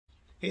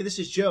Hey, this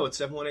is Joe at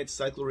 718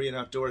 Cyclery and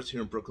Outdoors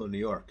here in Brooklyn, New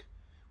York.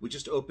 We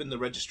just opened the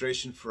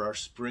registration for our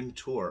spring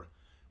tour,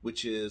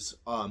 which is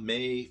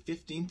May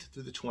 15th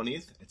through the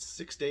 20th. It's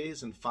 6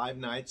 days and 5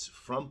 nights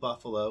from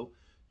Buffalo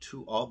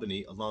to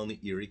Albany along the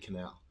Erie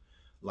Canal.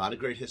 A lot of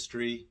great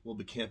history. We'll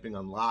be camping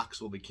on locks.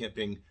 We'll be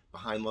camping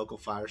behind local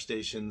fire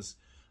stations.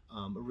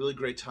 A really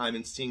great time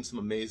and seeing some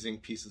amazing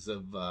pieces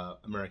of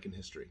American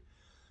history.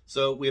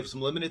 So we have some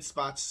limited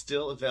spots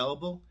still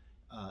available.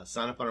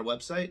 Sign up on our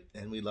website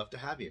and we'd love to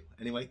have you.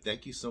 Anyway,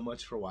 thank you so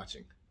much for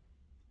watching.